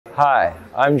Hi,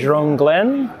 I'm Jerome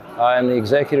Glenn. I'm the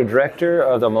Executive Director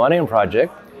of the Millennium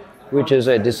Project, which is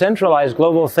a decentralized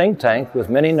global think tank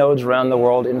with many nodes around the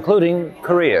world, including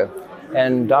Korea,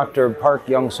 and Dr. Park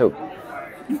Young-suk.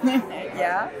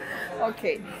 Yeah,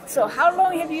 okay. So how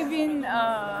long have you been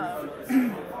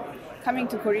coming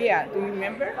to Korea? Do you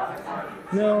remember?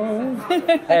 No,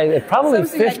 probably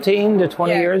 15 to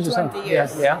 20 years or something. 20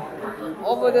 years. Yeah.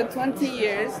 Over the 20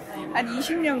 years, 한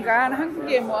 20년간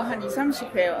한국에 한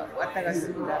 20-30회 왔다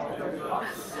갔습니다.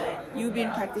 You've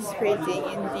been participating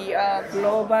in the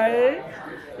Global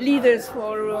Leaders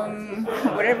Forum,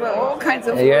 whatever, all kinds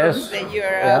of forums that you're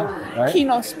a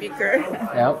keynote speaker.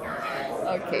 Yeah.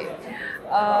 Okay.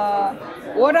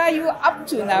 What are you up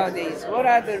to nowadays? What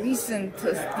are the recent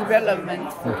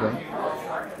developments? Okay.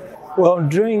 Well, I'm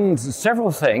doing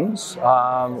several things.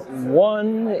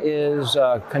 One is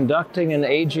conducting an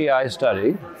AGI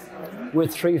study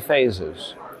with 3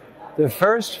 phases. The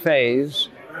first phase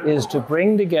is to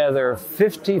bring together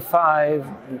 55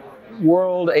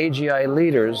 world AGI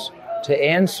leaders to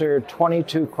answer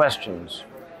 22 questions.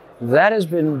 That has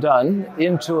been done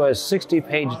into a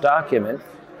 60-page document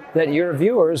that your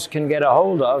viewers can get a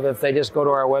hold of if they just go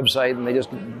to our website and they just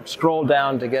scroll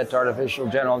down to get to artificial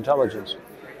general intelligence.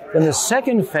 Then the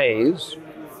second phase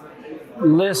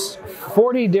lists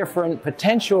 40 different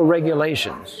potential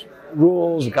regulations,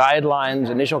 rules, guidelines,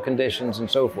 initial conditions, and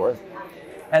so forth,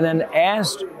 and then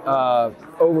asked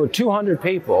over 200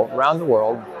 people around the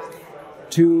world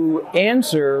to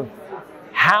answer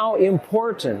how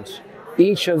important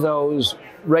each of those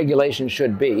regulations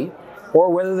should be, or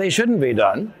whether they shouldn't be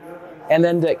done, and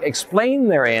then to explain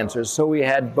their answers. So we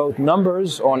had both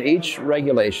numbers on each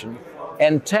regulation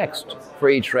and text for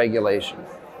each regulation.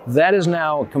 That is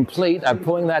now complete. I'm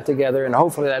pulling that together, and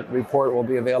hopefully that report will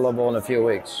be available in a few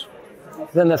weeks.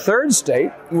 Then the third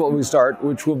state we start,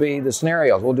 which will be the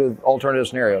scenarios. We'll do alternative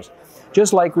scenarios.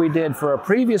 Just like we did for a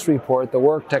previous report, the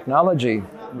Work Technology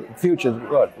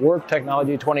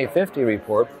 2050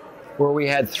 report, where we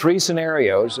had 3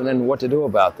 scenarios and then what to do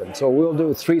about them. So we'll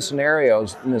do 3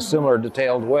 scenarios in a similar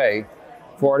detailed way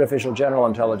for artificial general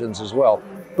intelligence as well.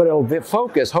 But it'll be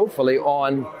focused, hopefully,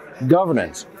 on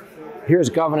governance. Here's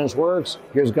governance works,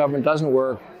 here's government doesn't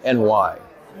work, and why.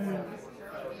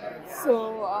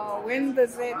 So when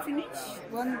does that finish?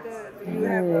 When do you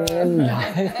have?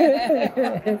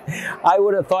 I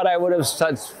would have thought I would have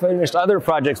finished other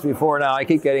projects before now. I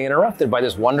keep getting interrupted by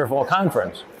this wonderful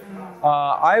conference.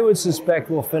 I would suspect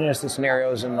we'll finish the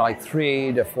scenarios in like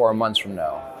 3 to 4 months from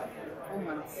now. 4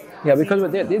 months. Yeah, because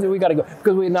we got to go.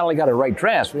 Because we not only got to write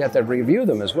drafts, we have to review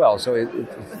them as well. So it's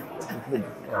a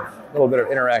little bit of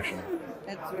interaction.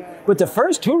 That's right. But the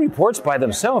first 2 reports by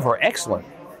themselves are excellent.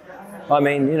 I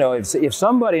mean, you know, if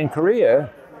somebody in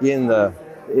Korea in the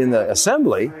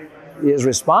assembly is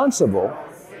responsible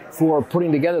for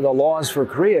putting together the laws for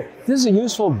Korea, this is a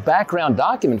useful background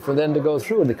document for them to go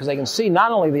through, because they can see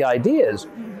not only the ideas,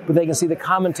 but they can see the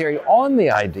commentary on the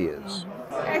ideas.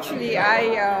 Actually,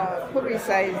 I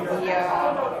publicized the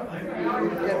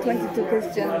 22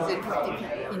 questions and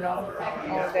 50, all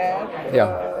that.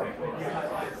 Yeah.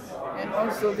 And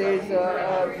also there's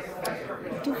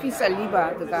Tufi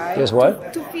Saliba, the guy. There's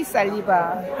what? Tufi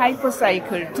Saliba,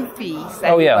 hypercycle Tufi Saliba.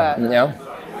 Oh yeah, yeah.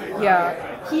 Yeah,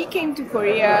 he came to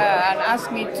Korea and asked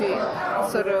me to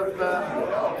sort of,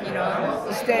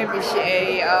 establish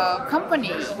a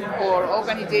company or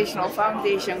organization or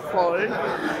foundation called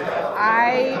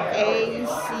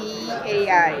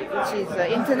IACAI, which is the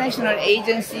International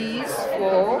Agencies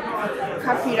for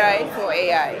Copyright for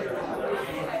AI.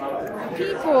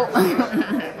 People,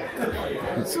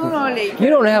 sooner or later... You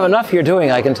don't have enough you're doing,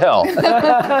 I can tell.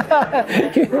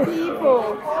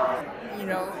 People,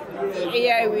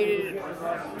 AI will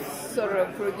sort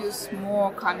of produce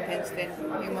more content than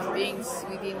human beings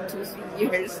within 2-3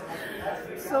 years.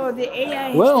 So the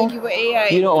AI well, give AI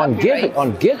on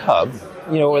GitHub,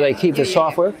 where they keep the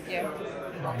software,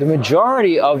 the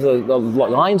majority of the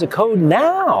lines of code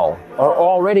now are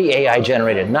already AI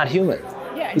generated, not human.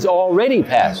 Yeah, it's already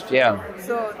passed. Yeah.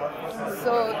 So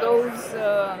those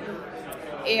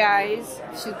AIs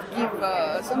should give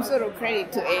some sort of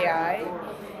credit to AI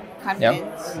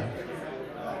companies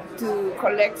to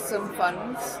collect some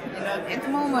funds. At the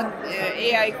moment,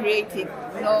 AI created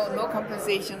no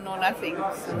compensation, no nothing.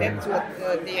 So that's what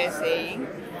they are saying.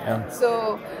 Yeah.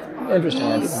 So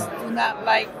interesting. Do not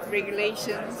like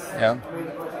regulations. Yeah.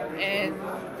 And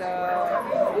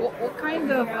what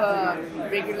kind of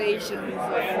regulations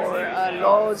or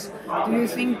laws do you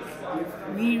think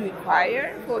we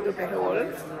require for the better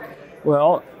world?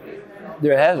 Well,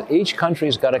 each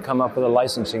country's got to come up with a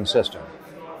licensing system.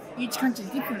 Each country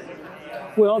is different.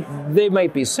 Well, they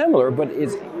might be similar, but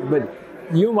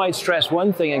you might stress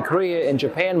one thing in Korea, and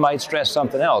Japan might stress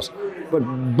something else.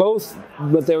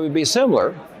 But they would be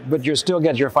similar, but you still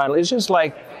get your final. It's just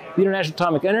like the International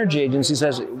Atomic Energy Agency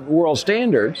says world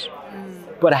standards,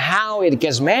 but how it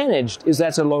gets managed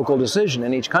that's a local decision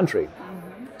in each country.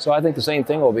 So I think the same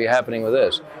thing will be happening with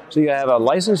this. So you have a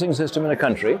licensing system in a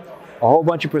country, a whole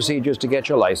bunch of procedures to get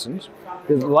your license.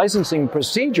 The licensing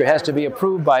procedure has to be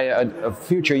approved by a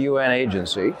future UN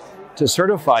agency to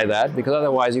certify that, because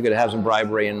otherwise you could have some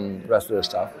bribery and the rest of the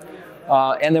stuff.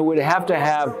 And they would have to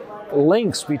have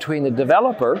links between the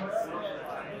developer,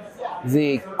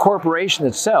 the corporation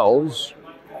that sells,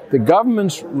 the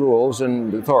government's rules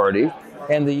and authority,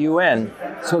 and the UN,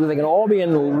 so that they can all be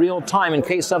in real time in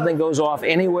case something goes off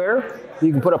anywhere.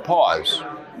 You can put a pause.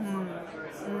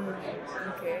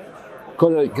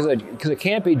 Because it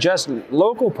can't be just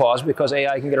local pause, because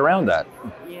AI can get around that.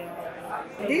 Yeah.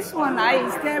 This one I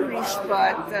established,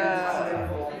 but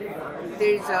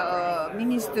there's a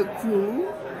minister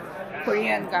crew,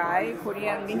 Korean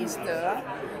minister,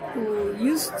 who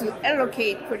used to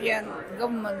allocate Korean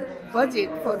government budget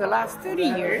for the last 30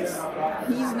 years.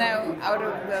 He's now out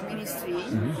of the ministry,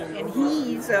 and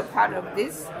he is a part of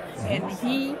this. And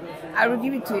I will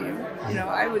give it to him.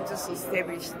 I will just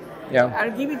establish. Yeah.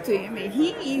 I'll give it to him. And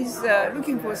he is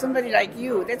looking for somebody like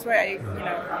you. That's why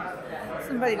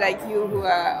somebody like you who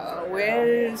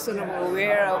are sort of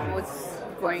aware of what's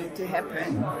going to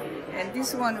happen. And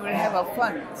this one will have a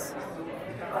funds.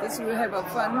 This will have a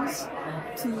funds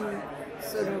to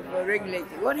sort of regulate.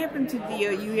 What happened to the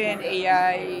UN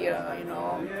AI,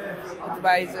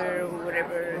 advisor or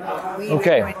whatever?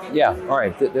 Okay. Yeah. All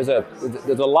right. There's a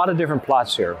lot of different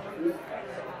plots here,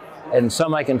 and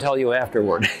some I can tell you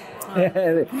afterward.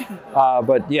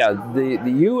 But yeah,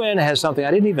 the UN has something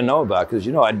I didn't even know about, because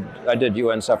I did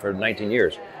UN stuff for 19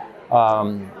 years.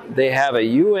 They have a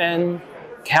UN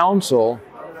Council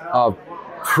of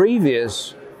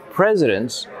previous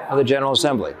presidents of the General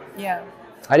Assembly. Yeah.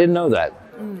 I didn't know that.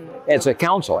 It's a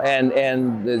council, and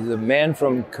the man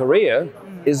from Korea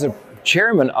is the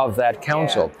chairman of that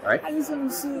council, right?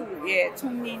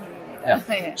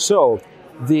 Yeah. So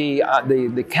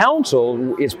the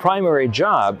council, its primary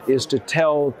job is to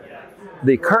tell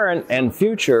the current and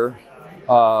future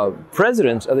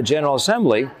presidents of the General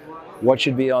Assembly what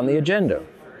should be on the agenda.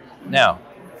 Now,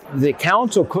 the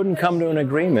council couldn't come to an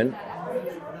agreement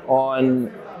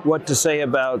on what to say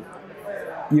about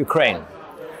Ukraine.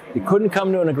 They couldn't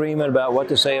come to an agreement about what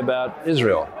to say about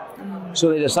Israel. So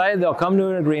they decided they'll come to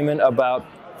an agreement about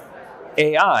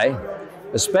AI,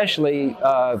 especially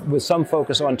with some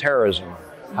focus on terrorism,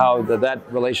 how that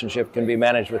relationship can be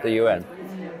managed with the UN.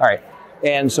 All right.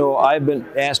 And so I've been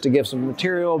asked to give some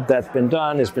material. That's been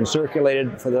done. It's been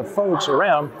circulated for the folks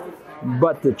around.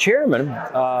 But the chairman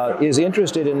is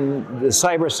interested in the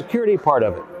cybersecurity part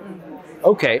of it.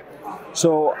 Okay.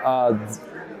 So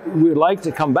we'd like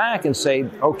to come back and say,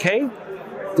 okay,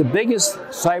 the biggest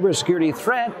cybersecurity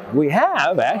threat we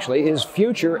have actually is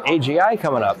future AGI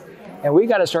coming up. And we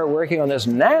got to start working on this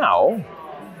now,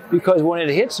 because when it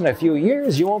hits in a few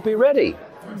years, you won't be ready.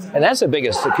 And that's the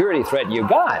biggest security threat you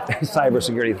got,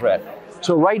 cybersecurity threat.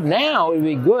 So right now, it would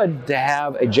be good to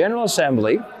have a General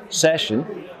Assembly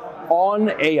session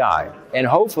on AI, and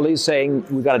hopefully saying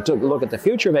we've got to look at the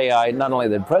future of AI, not only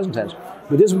the present tense,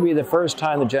 but this will be the first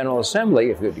time the General Assembly,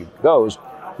 if it goes,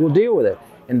 will deal with it.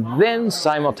 And then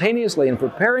simultaneously, in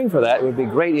preparing for that, it would be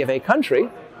great if a country,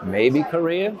 maybe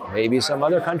Korea, maybe some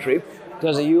other country,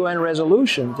 does a UN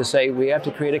resolution to say we have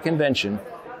to create a convention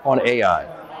on AI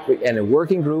and a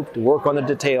working group to work on the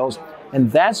details. And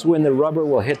that's when the rubber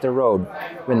will hit the road,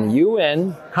 when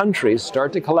UN countries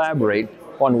start to collaborate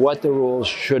on what the rules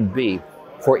should be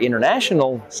for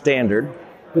international standard.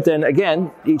 But then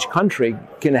again, each country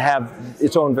can have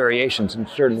its own variations in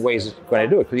certain ways it's going to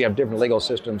do it, because you have different legal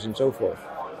systems and so forth.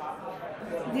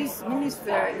 This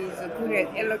minister is good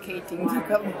at allocating the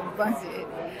government budget,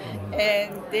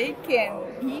 and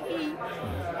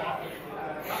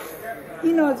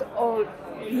he knows all.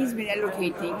 He's been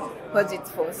allocating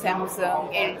budgets for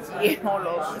Samsung, LG, and all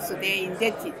over, so they're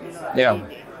indebted. Yeah.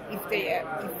 If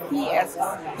he asks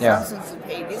Samsung to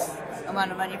pay this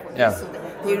amount of money for this, so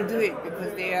they'll do it,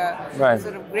 because they are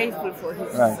sort of grateful for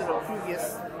his sort of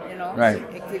previous,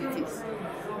 activities.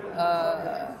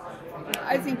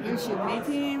 I think you should meet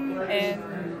him. And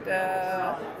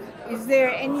is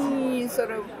there any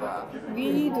sort of?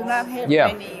 We do not have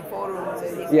many forums.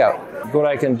 What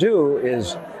I can do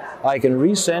is I can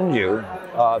resend you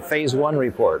Phase 1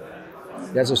 report.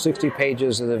 That's 60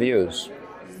 pages of the views.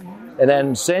 And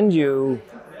then send you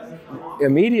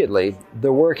immediately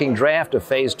the working draft of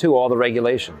phase 2, all the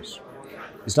regulations.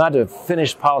 It's not a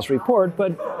finished policy report,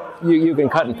 but you can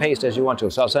cut and paste as you want to.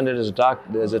 So I'll send it as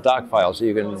a doc file so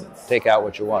you can take out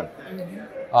what you want.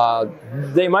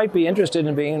 They might be interested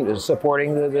in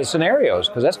supporting the scenarios,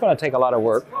 because that's going to take a lot of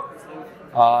work.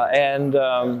 And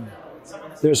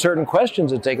there are certain questions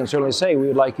that they can certainly say, we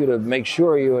would like you to make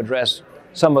sure you address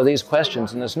some of these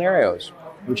questions in the scenarios,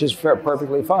 which is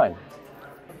perfectly fine.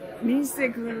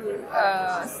 Minister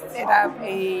set up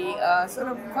a sort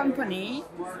of company.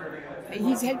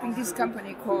 He's helping this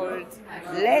company called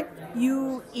Let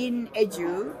You In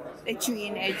Edu,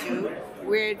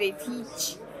 where they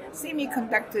teach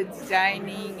semiconductor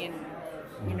designing and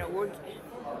work.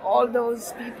 All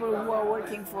those people who are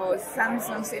working for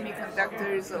Samsung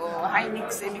Semiconductors or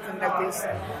Hynix Semiconductors,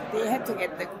 they had to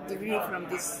get the degree from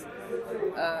this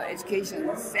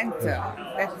education center.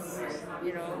 That's,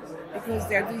 because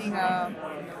they're doing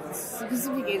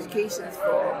specific educations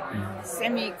for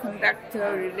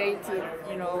semiconductor-related,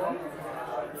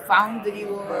 foundry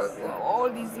work, all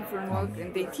these different work,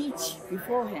 and they teach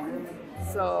beforehand.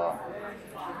 So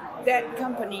that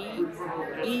company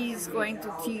is going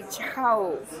to teach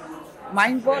how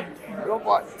Mindbot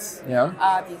robots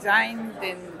are designed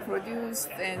and produced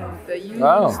and used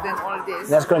and all this.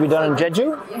 That's going to be done in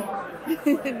Jeju?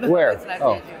 Yeah. No, where? It's not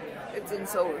Jeju. It's in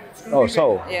Seoul. Oh,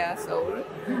 Seoul. Yeah, Seoul.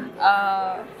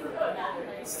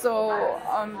 So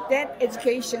that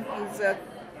education is a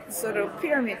sort of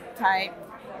pyramid type.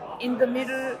 In the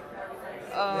middle,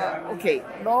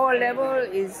 lower level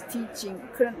is teaching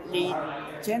currently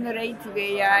generative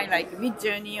AI like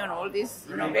Midjourney and all this,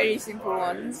 very simple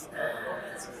ones,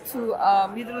 to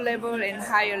middle level and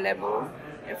higher level.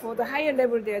 And for the higher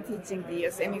level, they are teaching the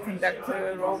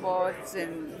semiconductor robots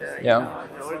and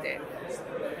all that.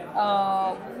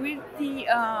 With the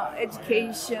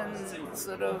education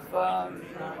sort of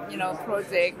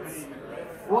projects,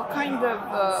 what kind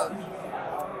of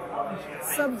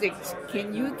subjects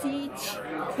can you teach?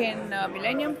 Can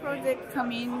Millennium Project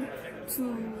come in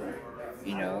to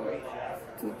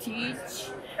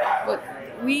teach? But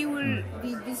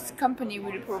this company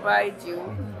will provide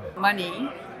you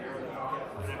money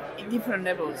in different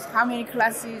levels. How many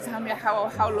classes?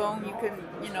 How long you can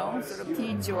sort of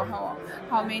teach, or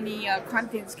how many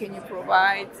contents can you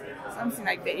provide? Something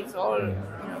like that. It's all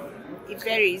it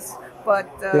varies. But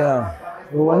well,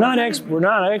 we're not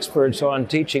experts on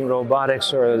teaching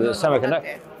robotics or the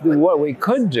semiconductor. What we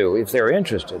could do, if they're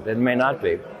interested, it may not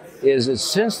be, is that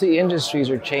since the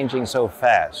industries are changing so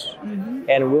fast,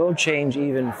 and will change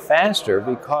even faster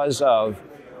because of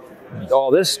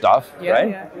all this stuff,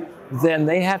 then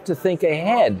they have to think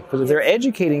ahead. Because if they're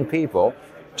educating people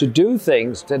to do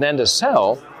things and then to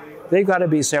sell, they've got to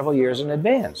be several years in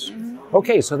advance.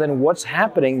 Okay, so then what's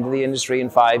happening to the industry in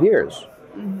 5 years?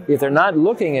 If they're not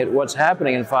looking at what's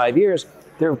happening in 5 years,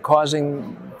 they're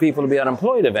causing people to be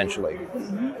unemployed eventually,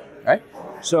 right?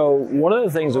 So one of the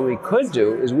things that we could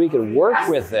do is we could work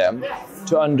with them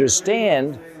to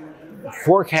understand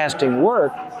forecasting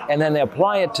work, and then they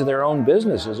apply it to their own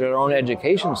businesses, their own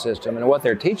education system, and what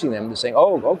they're teaching them to say,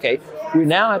 oh, okay, we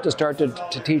now have to start to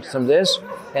teach them this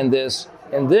and this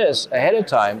and this ahead of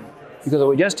time, because if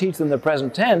we just teach them the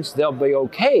present tense, they'll be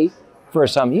okay for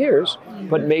some years,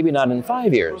 but maybe not in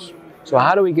 5 years. So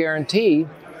how do we guarantee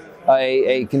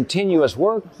a continuous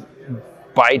work?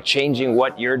 By changing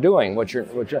what you're doing,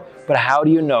 but how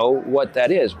do you know what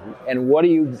that is? And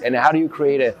how do you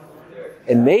create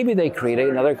and maybe they create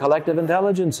another collective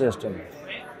intelligence system,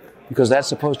 because that's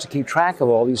supposed to keep track of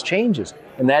all these changes.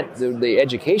 And that the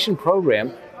education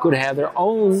program could have their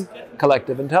own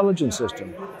collective intelligence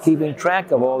system, keeping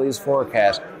track of all these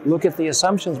forecasts, look at the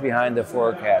assumptions behind the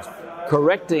forecast,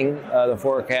 correcting the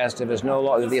forecast if it's no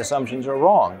longer, the assumptions are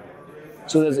wrong.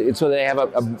 So they have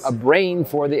a brain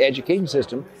for the education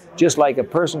system, just like a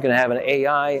person can have an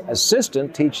AI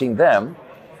assistant teaching them.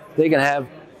 They can have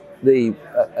a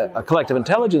collective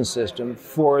intelligence system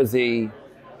for the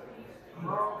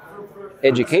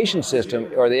education system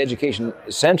or the education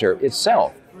center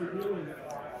itself.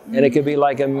 And it could be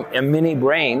like a mini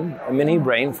brain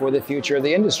for the future of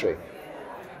the industry.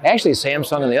 Actually,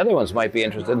 Samsung and the other ones might be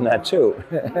interested in that too,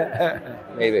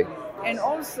 maybe. And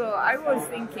also, I was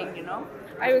thinking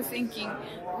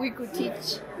we could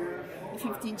teach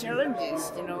 15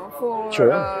 challenges, for... Sure.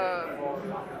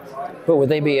 But would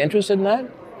they be interested in that?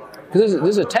 Because this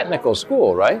is a technical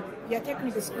school, right? Yeah,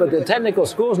 technical school. But the technical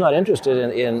school is not interested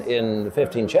in the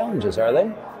 15 challenges, are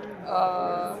they?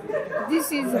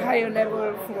 This is higher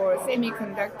level for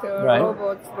semiconductor,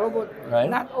 robot,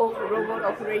 not robot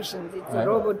operations, it's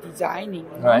robot designing.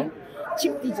 Right.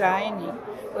 chip designing.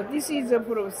 But this is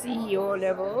for CEO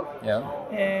level,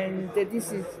 and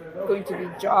this is going to be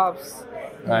jobs.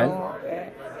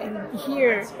 Right. And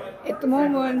here, at the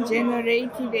moment,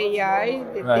 generative AI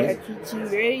that they are teaching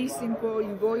very simple.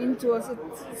 You go into a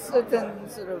certain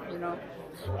sort of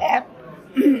app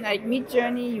like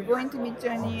Midjourney. You go into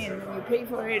Midjourney and you pay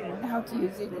for it and how to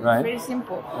use it. It's very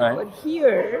simple. Right. But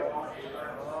here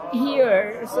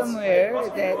somewhere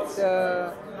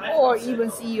that or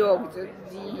even CEO the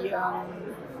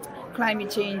climate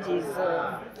change is.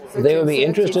 They would be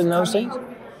interested in those things?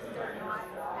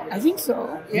 I think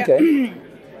so. Yeah. Okay.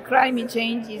 Climate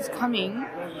change is coming.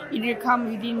 It will come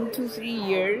within 2-3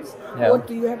 years. Yeah. What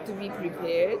do you have to be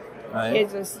prepared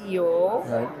as a CEO,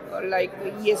 or like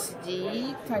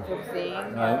ESG type of thing,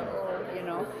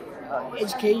 or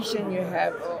education? You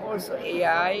have also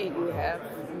AI. You have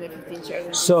the 15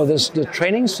 challenges. So the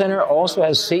training center also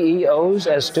has CEOs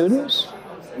as students?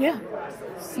 Yeah.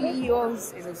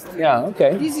 CEOs as a student. Yeah,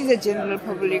 okay. This is a general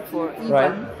public for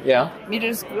even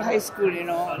middle school, high school,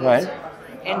 Right.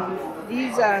 And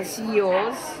these are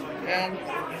CEOs, and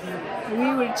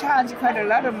we will charge quite a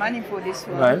lot of money for this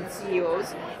one,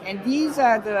 CEOs. And these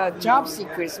are the job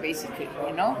seekers, basically,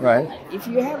 Right. If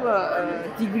you have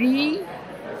a degree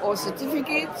or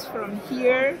certificate from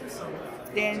here,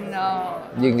 then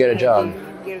you can get a job. You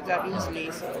can get a job easily.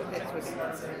 So that's what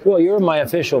it is. Well, you're my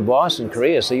official boss in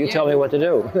Korea, so you tell me what to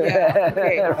do. Yeah,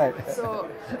 okay. Right. So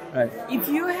if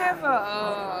you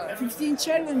have 15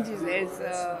 challenges as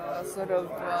a sort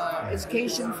of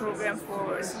education program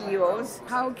for CEOs,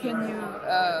 how can you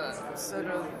sort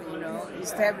of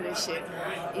establish it?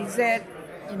 Is that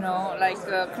like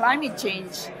a climate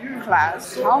change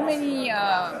class? How many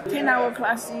 10-hour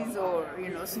classes or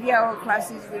 3-hour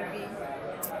classes will be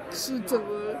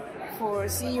suitable for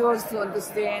CEOs to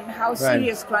understand how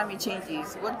serious climate change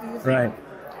is? What do you think? Right.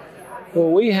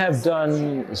 Well, we have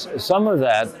done some of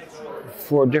that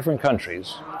for different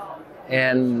countries,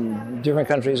 and different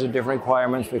countries have different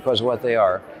requirements because of what they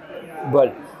are.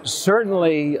 But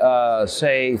certainly,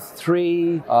 say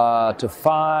 3 to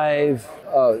 5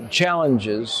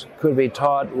 challenges could be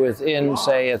taught within,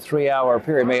 say, a 3-hour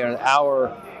period, maybe an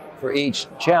hour for each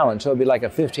challenge. So it'd be like a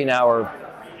 15-hour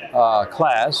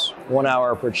class, 1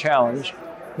 hour per challenge,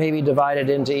 maybe divided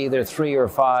into either 3 or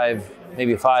 5,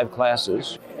 maybe 5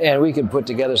 classes. And we could put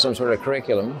together some sort of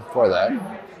curriculum for that.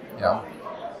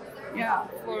 Yeah,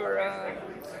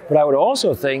 But I would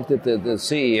also think that the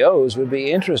CEOs would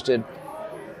be interested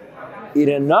in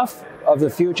enough of the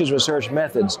futures research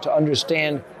methods to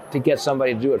understand, to get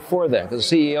somebody to do it for them. Because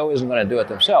the CEO isn't going to do it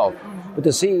themselves. But the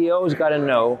CEO's got to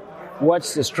know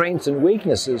what's the strengths and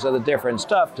weaknesses of the different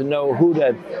stuff to know who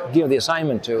to give the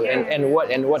assignment to and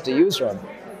what to use from.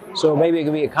 So maybe it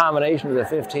could be a combination of the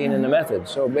 15 and the methods.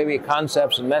 So maybe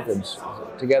concepts and methods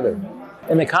together.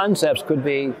 And the concepts could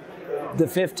be the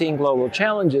 15 global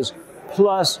challenges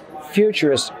plus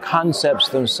futurist concepts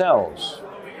themselves.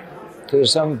 So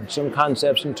there's some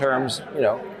concepts and terms,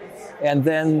 and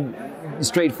then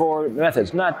straightforward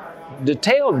methods. Not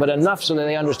detailed, but enough so that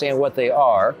they understand what they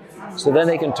are. So then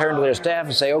they can turn to their staff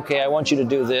and say, okay, I want you to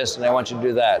do this and I want you to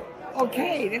do that.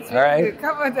 Okay, that's right. We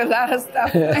covered a lot of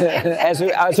stuff.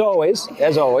 as always. Okay.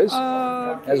 As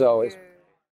always.